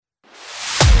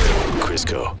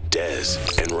Crisco, Des,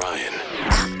 and Ryan.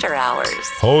 After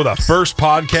Hours. Oh, the first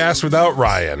podcast without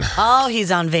Ryan. Oh, he's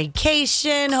on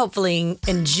vacation, hopefully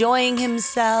enjoying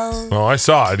himself. Oh, I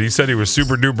saw it. He said he was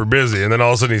super duper busy, and then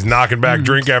all of a sudden he's knocking back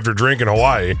drink after drink in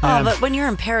Hawaii. Oh, but when you're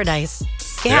in paradise,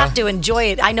 you have to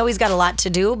enjoy it. I know he's got a lot to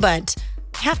do, but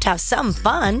you have to have some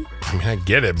fun. I mean, I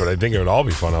get it, but I think it would all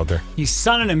be fun out there. He's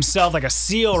sunning himself like a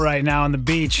seal right now on the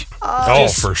beach. Oh,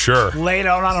 for sure. Laid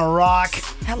out on a rock.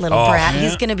 That little brat,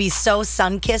 he's going to be so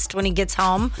sun-kissed when he gets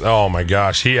home. Oh my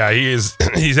gosh, he is.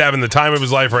 He's having the time of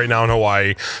his life right now in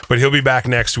Hawaii, but he'll be back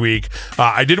next week.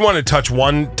 I did want to touch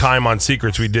one time on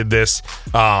secrets. We did this.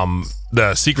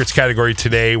 The secrets category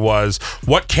today was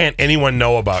what can't anyone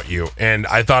know about you, and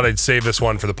I thought I'd save this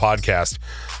one for the podcast.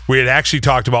 We had actually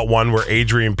talked about one where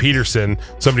Adrian Peterson,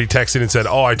 somebody texted and said,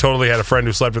 "Oh, I totally had a friend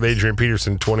who slept with Adrian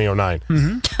Peterson in 2009."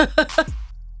 Mm-hmm.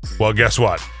 Well, guess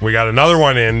what? We got another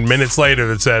one in minutes later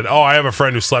that said, "Oh, I have a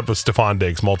friend who slept with Stefan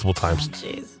Diggs multiple times."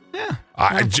 Jeez. Yeah.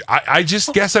 I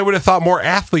just guess I would have thought more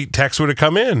athlete texts would have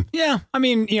come in. Yeah. I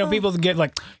mean, people get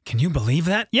like, can you believe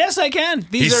that? Yes, I can.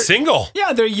 He's single.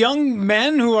 Yeah, they're young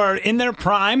men who are in their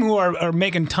prime, who are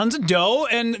making tons of dough,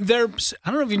 and I don't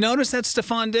know if you noticed that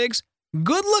Stefan Diggs,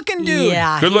 good-looking dude.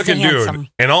 Yeah, good looking dude. handsome.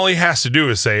 And all he has to do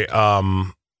is say,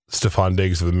 Stefan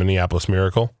Diggs of the Minneapolis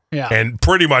Miracle. Yeah. And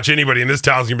pretty much anybody in this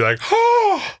town is going to be like,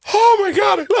 oh my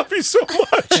God, I love you so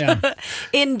much. Yeah.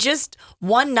 In just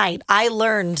one night, I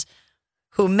learned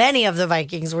who many of the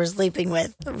Vikings were sleeping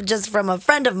with just from a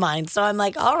friend of mine. So I'm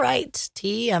like, all right,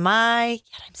 TMI,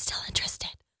 yet I'm still interested.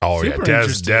 Oh, Super yeah.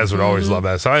 interesting. Des would always love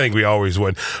that. So I think we always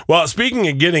would. Well, speaking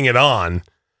of getting it on,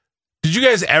 did you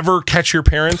guys ever catch your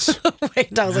parents?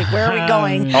 Wait, I was like, where are we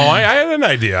going? Oh, I had an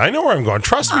idea. I know where I'm going.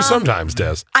 Trust me sometimes,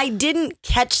 Des. I didn't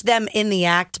catch them in the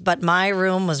act, but my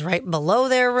room was right below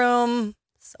their room,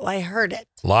 so I heard it.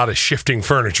 A lot of shifting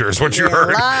furniture is what you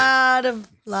heard. A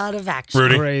lot of action.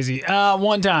 Rudy? Crazy.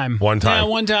 One time. Yeah,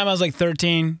 one time I was like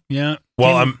 13. Yeah.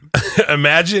 Well,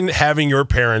 imagine having your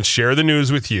parents share the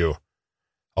news with you.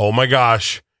 Oh my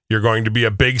gosh, you're going to be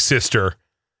a big sister.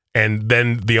 And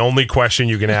then the only question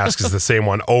you can ask is the same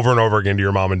one over and over again to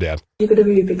your mom and dad. You're going to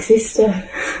be a big sister.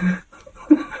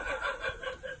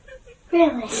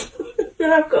 Really?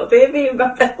 Yeah, I've got a baby in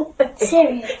my belly.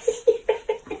 Serious?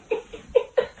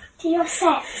 Do you have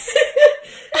sex?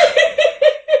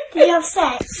 Do you have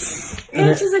sex?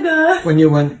 Ages ago. When you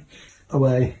went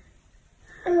away.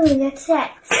 Oh, we had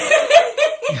sex.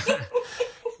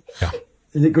 Yeah.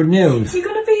 Is it good news? You're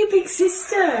going to be a big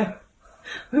sister.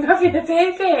 We're having a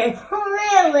baby.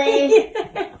 Really?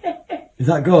 Is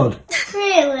that good?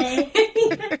 Really?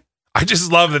 I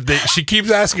just love that she keeps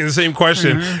asking the same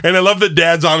question. Mm-hmm. And I love that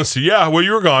dad's honesty. Yeah, well,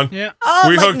 you were gone. Yeah.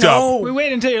 We hooked up. We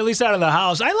waited until you're at least out of the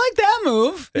house. I like that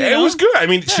move. It was good. I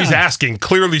mean, she's asking.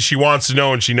 Clearly, she wants to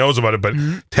know and she knows about it. But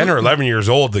 10 or 11 years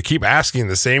old, to keep asking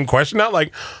the same question, not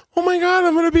like, oh my God,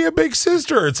 I'm going to be a big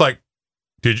sister. It's like,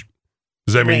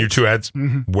 does that mean you two had?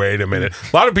 Mm-hmm. Wait a minute.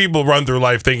 A lot of people run through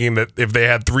life thinking that if they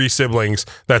had 3 siblings,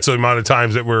 that's the amount of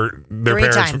times that their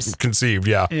parents conceived.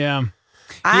 Yeah. Yeah.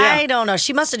 I don't know.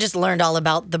 She must have just learned all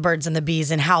about the birds and the bees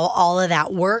and how all of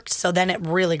that worked. So then it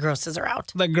really grosses her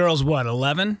out. The girl's what,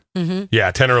 11? Mm-hmm.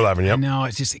 Yeah, 10 or 11. Yep. No,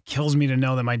 it kills me to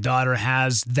know that my daughter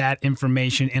has that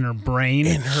information in her brain.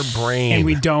 And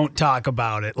we don't talk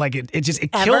about it. Like it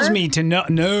kills me to know.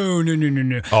 No.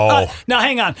 Oh. Now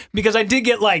hang on, because I did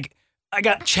get I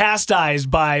got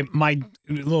chastised by my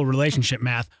little relationship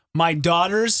math. My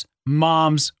daughter's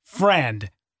mom's friend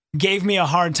gave me a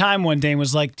hard time one day and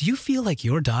was like, do you feel like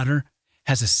your daughter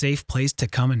has a safe place to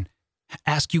come and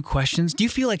ask you questions? Do you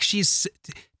feel like will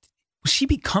she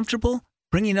be comfortable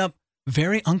bringing up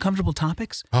very uncomfortable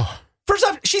topics? Oh. First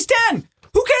off, she's 10.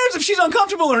 Who cares if she's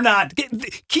uncomfortable or not?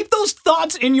 Keep those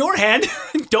thoughts in your head.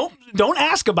 Don't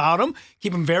ask about them.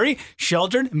 Keep them very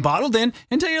sheltered and bottled in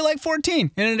until you're like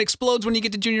 14, and it explodes when you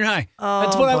get to junior high.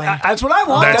 That's what I want.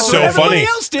 That's what so everybody funny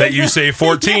else did. that you say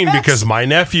 14 Yes. because my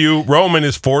nephew Roman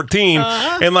is 14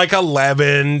 and like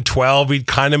 11, 12, he'd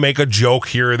kind of make a joke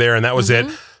here or there, and that was it.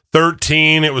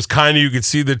 13, it was kind of, you could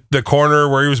see the corner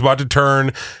where he was about to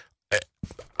turn.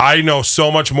 I know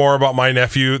so much more about my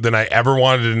nephew than I ever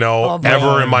wanted to know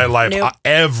ever in my life. Nope.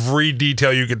 Every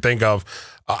detail you could think of.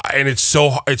 And it's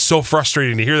so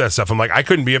frustrating to hear that stuff. I'm like, I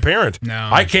couldn't be a parent. No.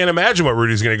 I can't imagine what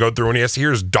Rudy's going to go through when he has to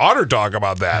hear his daughter talk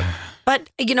about that.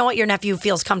 But you know what? Your nephew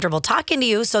feels comfortable talking to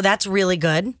you, so that's really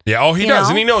good. Yeah, he does. know?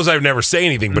 And he knows I've never say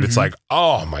anything, but it's like,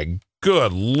 oh my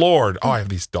good Lord. Oh, I have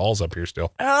these dolls up here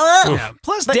still. Yeah.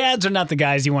 Plus, dads are not the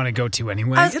guys you want to go to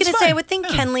anyway. I was going to say, I would think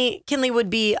Yeah. Kenley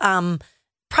would be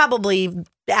probably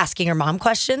asking her mom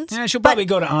questions. Yeah, she'll probably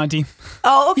go to auntie.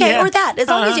 Oh, okay, Yeah. or that. As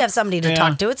long as you have somebody to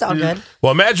talk to, it's all good.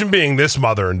 Well, imagine being this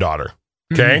mother and daughter.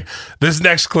 Okay. This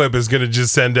next clip is going to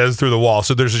just send Des through the wall.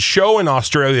 So there's a show in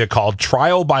Australia called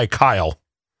Trial by Kyle.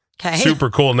 Okay. Super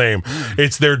cool name.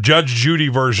 It's their Judge Judy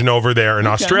version over there in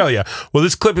Australia. Well,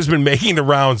 this clip has been making the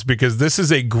rounds because this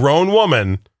is a grown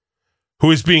woman who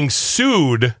is being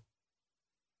sued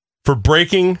for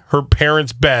breaking her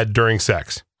parents' bed during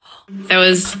sex. There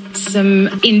was some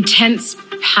intense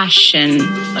passion.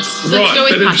 Let's go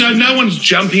with but passion. no one's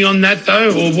jumping on that though,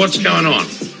 or what's going on?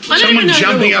 I don't even know Someone who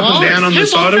jumping it up and was. down on Who the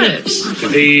side of was it?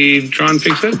 Did he try and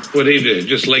fix it? What did he do?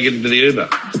 Just leg it into the Uber?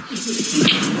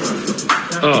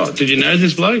 Oh, did you know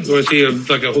this bloke? Or is he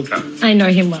like a hooker? I know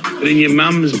him well. But in your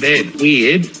mum's bed.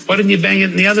 Weird. Why didn't you bang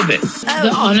it in the other bed?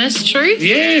 The honest truth,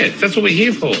 Yeah, that's what we're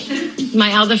here for.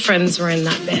 my other friends were in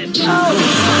that bed. Oh,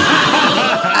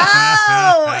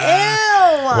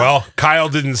 ew. Well, Kyle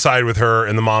didn't side with her,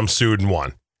 and the mom sued and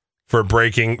won for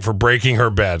breaking her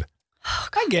bed.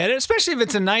 I get it, especially if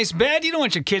it's a nice bed. You don't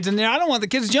want your kids in there. I don't want the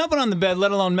kids jumping on the bed,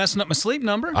 let alone messing up my sleep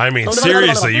number. I mean,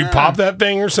 seriously, you pop that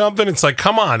thing or something, it's like,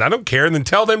 come on, I don't care. And then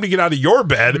tell them to get out of your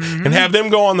bed and have them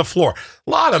go on the floor.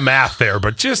 A lot of math there,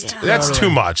 but just that's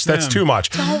too much. That's too much.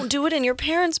 Don't do it in your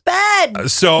parents' bed.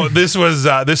 So this was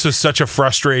such a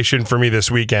frustration for me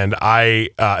this weekend. I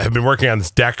have been working on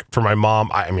this deck for my mom.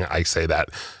 I say that.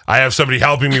 I have somebody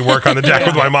helping me work on the deck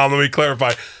with my mom. Let me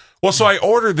clarify. Well, so I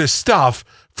ordered this stuff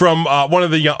from one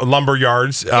of the lumber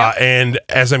yards, and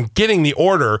as I'm getting the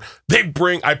order,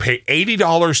 I pay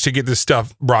 $80 to get this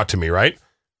stuff brought to me, right?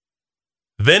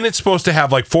 Then it's supposed to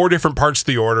have like 4 different parts of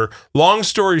the order. Long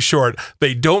story short,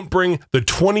 they don't bring the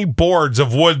 20 boards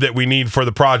of wood that we need for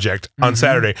the project on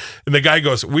Saturday. And the guy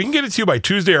goes, we can get it to you by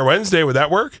Tuesday or Wednesday. Would that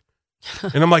work?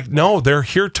 And I'm like, no, they're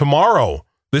here tomorrow.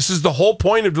 This is the whole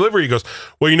point of delivery. He goes,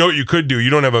 well, you know what you could do? You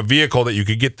don't have a vehicle that you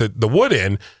could get the wood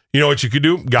in. You know what you could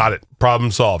do? Got it.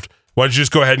 Problem solved. Why don't you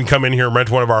just go ahead and come in here and rent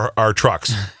one of our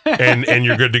trucks, and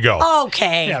you're good to go.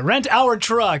 Okay. Yeah, rent our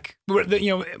truck.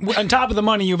 On top of the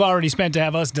money you've already spent to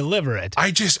have us deliver it.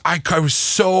 I was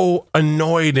so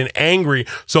annoyed and angry.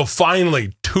 So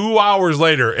finally, 2 hours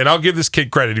later, and I'll give this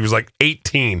kid credit, he was like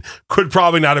 18, could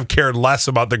probably not have cared less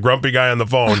about the grumpy guy on the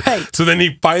phone. Right. So then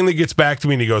he finally gets back to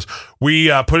me and he goes, we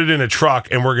put it in a truck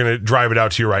and we're going to drive it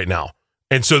out to you right now.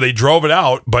 And so they drove it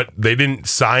out, but they didn't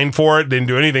sign for it, didn't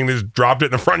do anything. They just dropped it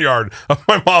in the front yard of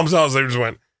my mom's house. They just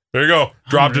went, there you go,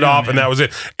 dropped it off, and that was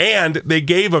it. And they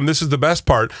gave him, this is the best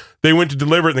part, they went to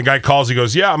deliver it, and the guy calls, he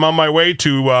goes, yeah, I'm on my way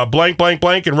to blank, blank,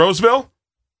 blank in Roseville.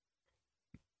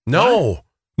 No,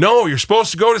 you're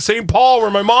supposed to go to St. Paul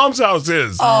where my mom's house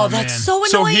is. Oh, that's so annoying.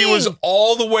 So he was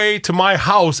all the way to my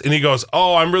house, and he goes,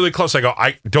 oh, I'm really close. I go,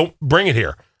 I don't bring it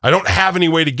here. I don't have any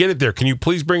way to get it there. Can you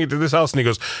please bring it to this house? And he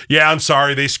goes, yeah, I'm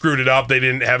sorry. They screwed it up. They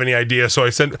didn't have any idea. So I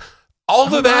sent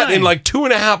all of that in like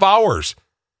 2.5 hours.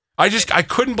 I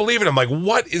couldn't believe it. I'm like,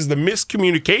 what is the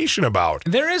miscommunication about?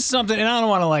 There is something, and I don't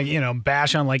want to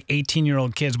bash on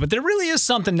 18-year-old kids, but there really is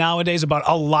something nowadays about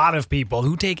a lot of people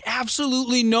who take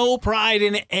absolutely no pride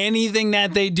in anything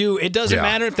that they do. It doesn't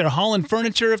matter if they're hauling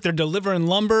furniture, if they're delivering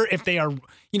lumber, if they are,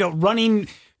 running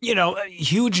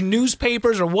huge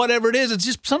newspapers or whatever it is. It's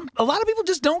just a lot of people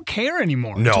just don't care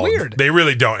anymore. No, it's weird. They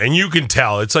really don't. And you can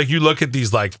tell. It's like you look at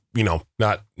these,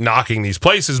 not knocking these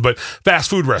places, but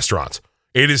fast food restaurants.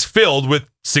 It is filled with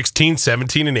 16,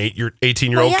 17, and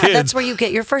 18-year-old kids. That's where you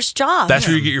get your first job. That's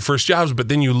where you get your first jobs. But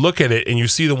then you look at it and you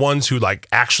see the ones who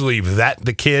actually vet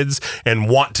the kids and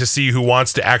want to see who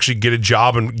wants to actually get a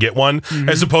job and get one,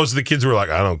 as opposed to the kids who are like,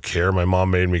 I don't care. My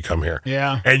mom made me come here.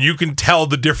 Yeah. And you can tell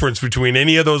the difference between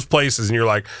any of those places. And you're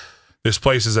like, this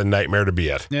place is a nightmare to be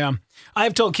at. Yeah.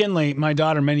 I've told Kinley, my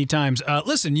daughter, many times,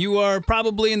 listen, you are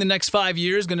probably in the next 5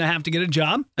 years going to have to get a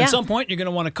job. At some point, you're going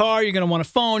to want a car, you're going to want a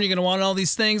phone, you're going to want all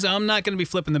these things. I'm not going to be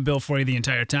flipping the bill for you the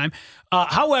entire time.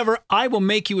 However, I will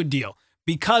make you a deal.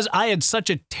 Because I had such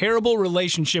a terrible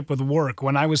relationship with work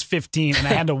when I was 15 and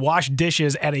I had to wash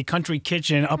dishes at a country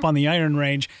kitchen up on the iron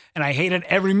range and I hated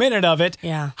every minute of it.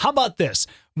 Yeah. How about this?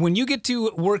 When you get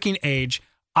to working age,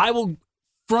 I will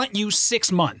front you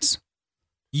 6 months.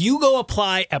 You go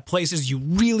apply at places you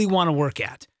really want to work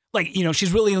at.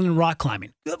 She's really into rock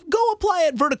climbing. Go apply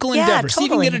at Vertical Endeavor. See if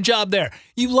you can get a job there.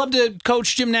 You love to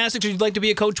coach gymnastics or you'd like to be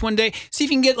a coach one day. See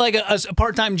if you can get a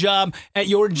part-time job at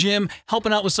your gym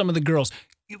helping out with some of the girls.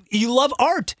 You love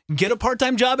art. Get a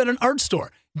part-time job at an art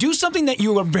store. Do something that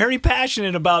you are very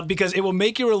passionate about because it will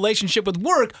make your relationship with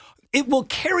work it will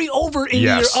carry over in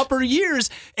Yes. your upper years,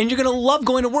 and you're going to love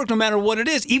going to work no matter what it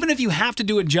is. Even if you have to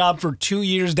do a job for 2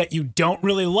 years that you don't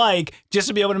really like just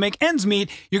to be able to make ends meet,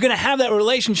 you're going to have that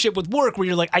relationship with work where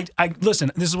you're like, I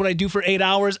listen, this is what I do for 8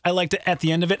 hours. I like to, at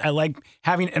the end of it, I like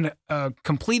having a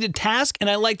completed task, and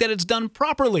I like that it's done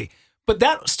properly. But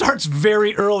that starts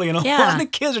very early, and a lot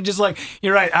of kids are just like,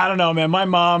 "You're right. I don't know, man. My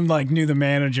mom knew the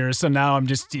manager, so now I'm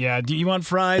just, do you want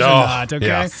fries or not? Okay."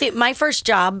 Yeah. See, my first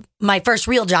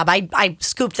real job, I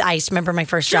scooped the ice. Remember, my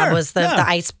first job was the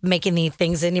ice, making the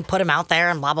things, and you put them out there,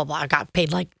 and blah blah blah. I got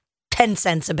paid like 10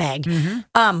 cents a bag.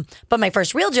 But my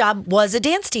first real job was a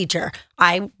dance teacher.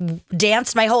 I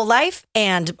danced my whole life,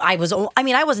 and I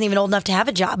wasn't even old enough to have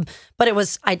a job, but I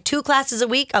had 2 classes a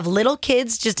week of little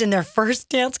kids just in their first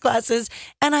dance classes,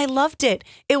 and I loved it.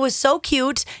 It was so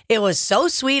cute. It was so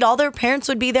sweet. All their parents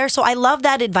would be there. So I love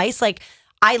that advice. Like,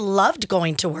 I loved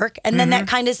going to work, and then that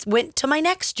kind of went to my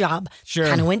next job. Sure.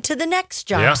 Kind of went to the next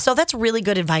job. Yeah. So that's really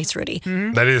good advice, Rudy.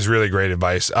 That is really great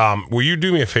advice. Will you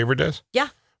do me a favor, Des? Yeah,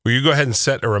 Will you go ahead and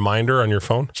set a reminder on your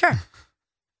phone? sure.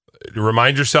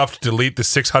 Remind yourself to delete the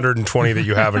 620 that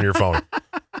you have on your phone.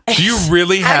 Do you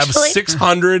really have Actually-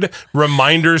 600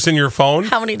 reminders in your phone?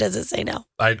 How many does it say now?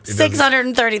 It doesn't-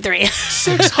 633.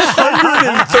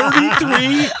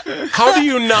 633? How do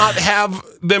you not have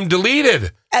them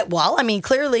deleted? Well, I mean,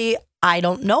 clearly, I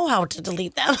don't know how to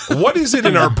delete them. What is it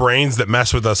in our brains that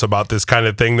mess with us about this kind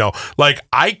of thing, though? Like,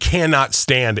 I cannot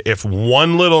stand if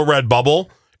one little red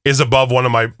bubble is above one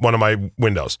of my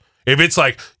windows. If it's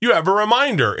like, you have a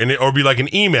reminder, and or be like an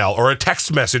email or a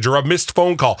text message or a missed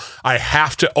phone call, I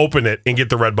have to open it and get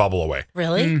the red bubble away.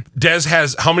 Really? Des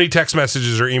has, how many text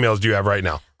messages or emails do you have right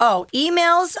now? Oh,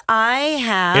 emails, I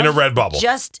have. In a red bubble.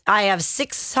 I have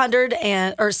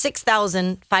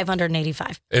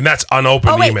 6,585. And that's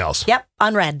unopened wait. emails. Yep,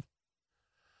 unread.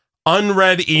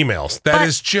 Unread emails. That But-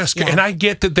 is just, yeah. and I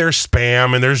get that there's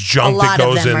spam and there's A junk that lot of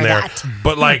goes them in are there. that.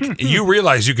 But like, you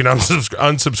realize you can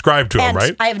unsubscribe to them, And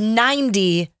right? I have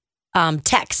 90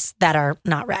 texts that are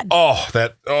not read.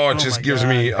 It just my gives God.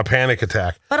 me a panic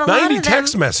attack. But a lot 90 of them-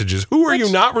 text messages. Who are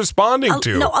you not responding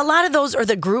to? No, a lot of those are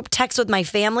the group texts with my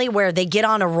family where they get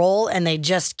on a roll and they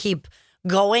just keep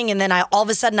going. And then all of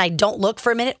a sudden I don't look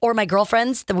for a minute. Or my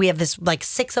girlfriends, that we have this like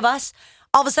 6 of us.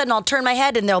 All of a sudden I'll turn my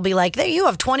head and they'll be like, there, you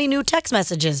have 20 new text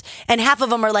messages. And half of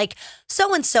them are like,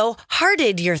 so-and-so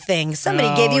hearted your thing.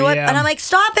 Somebody gave you it. yeah. And I'm like,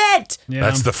 stop it. Yeah.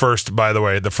 That's the first, by the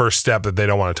way, the first step that they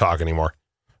don't want to talk anymore.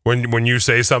 When you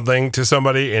say something to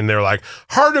somebody and they're like,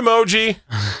 heart emoji,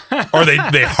 or they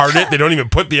heart it, they don't even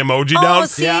put the emoji down.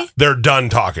 See? They're done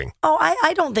talking. Oh,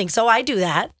 I don't think so. I do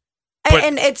that. But-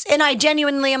 and I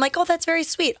genuinely am like, oh, that's very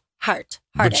sweet. Heart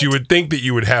But you it. would think that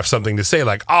you would have something to say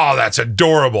like, oh, that's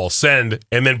adorable, send,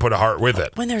 and then put a heart with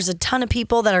it. When there's a ton of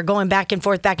people that are going back and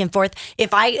forth,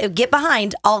 if I get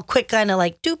behind, I'll quick kind of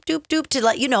like doop, doop, doop to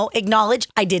let you know, acknowledge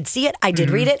I did see it, I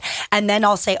did read it. And then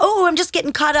I'll say, oh, I'm just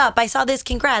getting caught up. I saw this,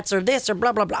 congrats, or this, or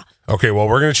blah, blah, blah. Okay, well,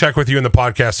 we're going to check with you in the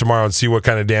podcast tomorrow and see what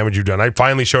kind of damage you've done. I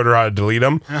finally showed her how to delete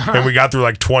them, and we got through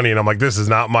like 20, and I'm like, this is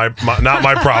not my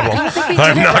problem. we did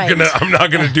I'm it not right. I'm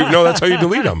not gonna do. No, that's how you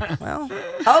delete them. Well,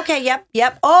 okay, yep.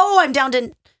 Oh, I'm down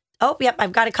to, yep,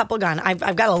 I've got a couple gone.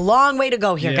 I've got a long way to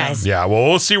go here, guys. Yeah, well,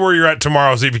 we'll see where you're at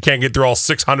tomorrow. See if you can't get through all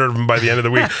 600 of them by the end of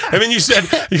the week. And then you said,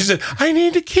 I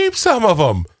need to keep some of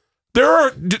them. There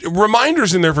are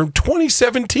reminders in there from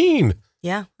 2017.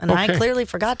 Yeah, and I Okay. clearly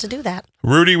forgot to do that.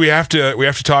 Rudy, we have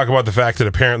to talk about the fact that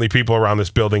apparently people around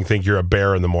this building think you're a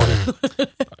bear in the morning.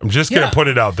 I'm just going to put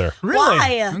it out there. Really?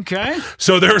 Why? Okay.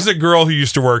 So there's a girl who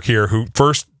used to work here who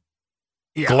first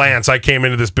Yeah. glance I came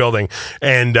into this building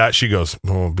and she goes,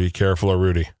 oh, be careful of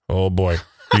Rudy. Oh boy.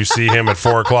 You see him at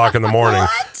 4:00 in the morning.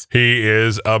 What? He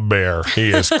is a bear. He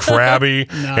is crabby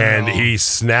and he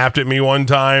snapped at me one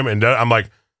time and I'm like,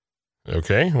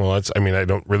 okay, well, I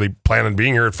don't really plan on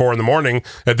being here at 4 a.m.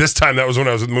 At this time, that was when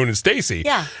I was with Moon and Stacy.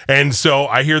 Yeah. And so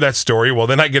I hear that story. Well,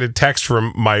 then I get a text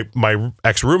from my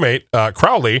ex-roommate,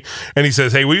 Crowley, and he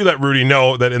says, hey, will you let Rudy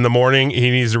know that in the morning he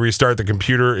needs to restart the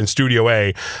computer in Studio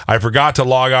A? I forgot to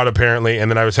log out, apparently, and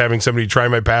then I was having somebody try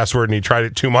my password, and he tried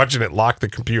it too much, and it locked the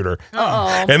computer.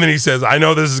 Uh-oh. And then he says, I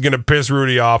know this is going to piss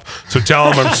Rudy off, so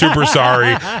tell him I'm super sorry,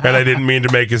 and I didn't mean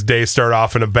to make his day start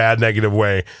off in a bad, negative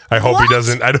way. I hope he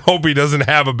doesn't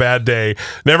have a bad day.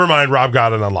 Never mind, Rob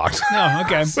got it unlocked. Oh,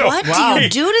 okay. What do you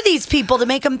do to these people to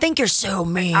make them think you're so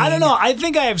mean? I don't know. I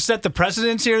think I have set the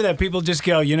precedence here that people just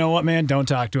go, you know what, man, don't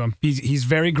talk to him. He's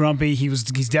very grumpy. He's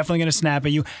definitely going to snap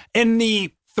at you. In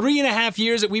the 3.5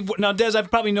 years that now, Des,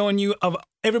 I've probably known you of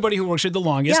everybody who works here the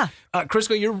longest. Yeah.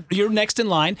 Crisco, you're next in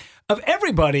line. Of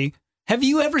everybody, Have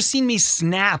you ever seen me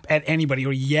snap at anybody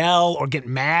or yell or get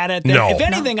mad at them? No. If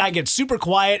anything, I get super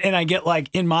quiet and I get like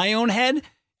in my own head.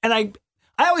 And I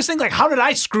always think like, how did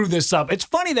I screw this up? It's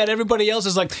funny that everybody else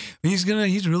is like, he's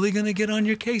really gonna get on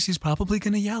your case. He's probably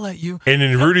gonna yell at you. And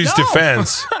in Rudy's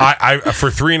defense, I for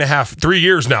 3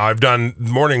 years now, I've done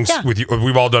mornings with you.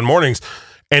 We've all done mornings.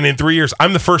 And in 3 years,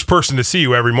 I'm the first person to see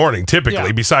you every morning,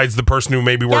 typically, besides the person who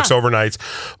maybe works overnights.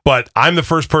 But I'm the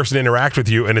first person to interact with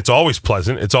you, and it's always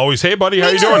pleasant. It's always, hey, buddy, how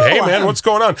you doing? Hey, man, what's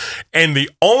going on? And the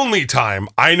only time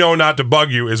I know not to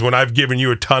bug you is when I've given you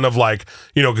a ton of like,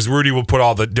 because Rudy will put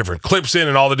all the different clips in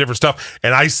and all the different stuff,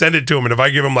 and I send it to him. And if I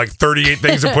give him like 38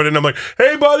 things to put in, I'm like,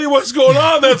 hey, buddy, what's going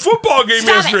on? That football game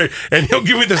yesterday. And he'll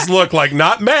give me this look like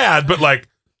not mad, but like,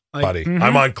 buddy,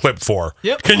 I'm on clip 4.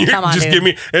 Yep. Can you give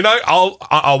me? And I'll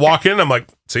walk in. I'm like,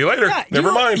 see you later. Yeah,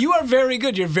 Never mind. You are very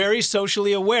good. You're very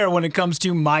socially aware when it comes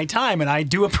to my time, and I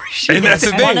do appreciate And that's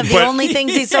it. the thing. One of the only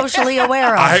things he's socially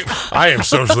aware of. I am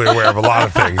socially aware of a lot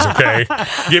of things. Okay,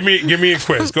 give me a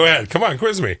quiz. Go ahead. Come on,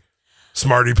 quiz me.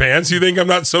 Smarty pants. You think I'm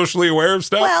not socially aware of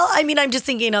stuff? Well, I mean, I'm just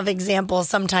thinking of examples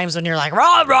sometimes when you're like,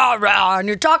 rah, rah, rah, and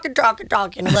you're talking.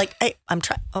 Like, hey, I'm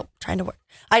trying to work.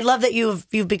 I love that you've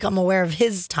become aware of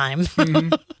his time.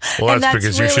 Well, that's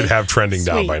because you should have trending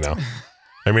down by now.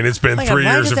 I mean, it's been 3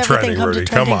 years of trending, Rudy.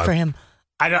 Come on. For him?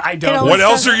 I don't. What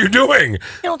else are you doing? You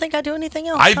don't think I do anything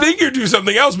else? I think you do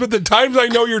something else, but the times I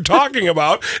know you're talking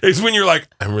about is when you're like,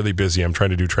 I'm really busy. I'm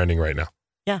trying to do trending right now.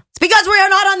 Yeah. It's because we are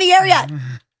not on the air yet.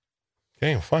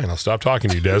 Okay, fine. I'll stop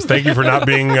talking to you, Des. Thank you for not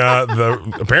being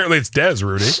apparently it's Des,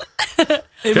 Rudy.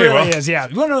 It really is, yeah.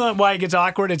 You want to know why it gets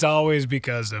awkward? It's always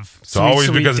because of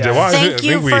Thank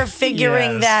you for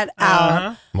figuring that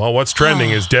out. Well, what's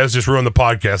trending is Des just ruined the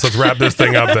podcast. Let's wrap this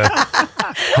thing up then.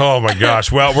 Oh my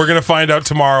gosh. Well, we're going to find out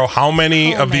tomorrow how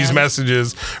many of these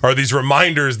messages are these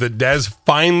reminders that Des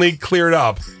finally cleared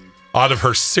up out of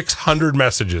her 600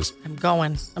 messages.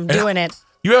 I'm doing it.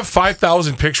 You have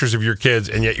 5,000 pictures of your kids,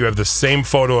 and yet you have the same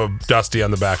photo of Dusty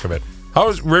on the back of it. How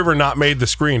has River not made the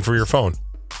screen for your phone?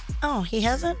 Oh, he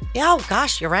hasn't? Yeah, oh,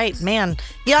 gosh, you're right, man.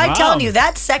 Yeah, I'm telling you,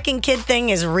 that second kid thing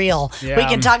is real. Yeah. We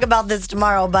can talk about this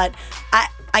tomorrow, but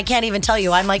I can't even tell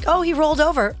you. I'm like, oh, he rolled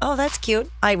over. Oh, that's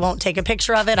cute. I won't take a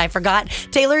picture of it. I forgot.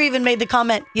 Taylor even made the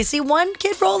comment, you see one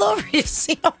kid roll over, you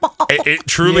see them all. It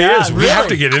truly is. We have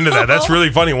to get into that. That's really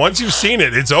funny. Once you've seen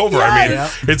it, it's over.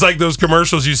 Yes. I mean, it's like those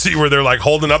commercials you see where they're like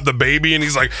holding up the baby and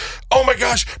he's like, oh my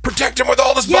gosh, protect him with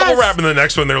all this bubble wrap. And the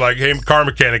next one, they're like, hey, car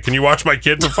mechanic, can you watch my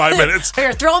kid for 5 minutes?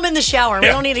 Here, throw him in the shower. We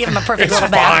don't need to give him a perfect little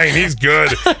bath. Fine. He's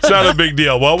good. It's not a big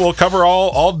deal. Well, we'll cover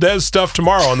all Des stuff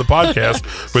tomorrow on the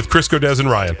podcast with Crisco, Des, and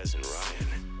Ryan.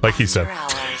 Like he said.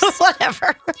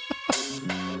 Whatever.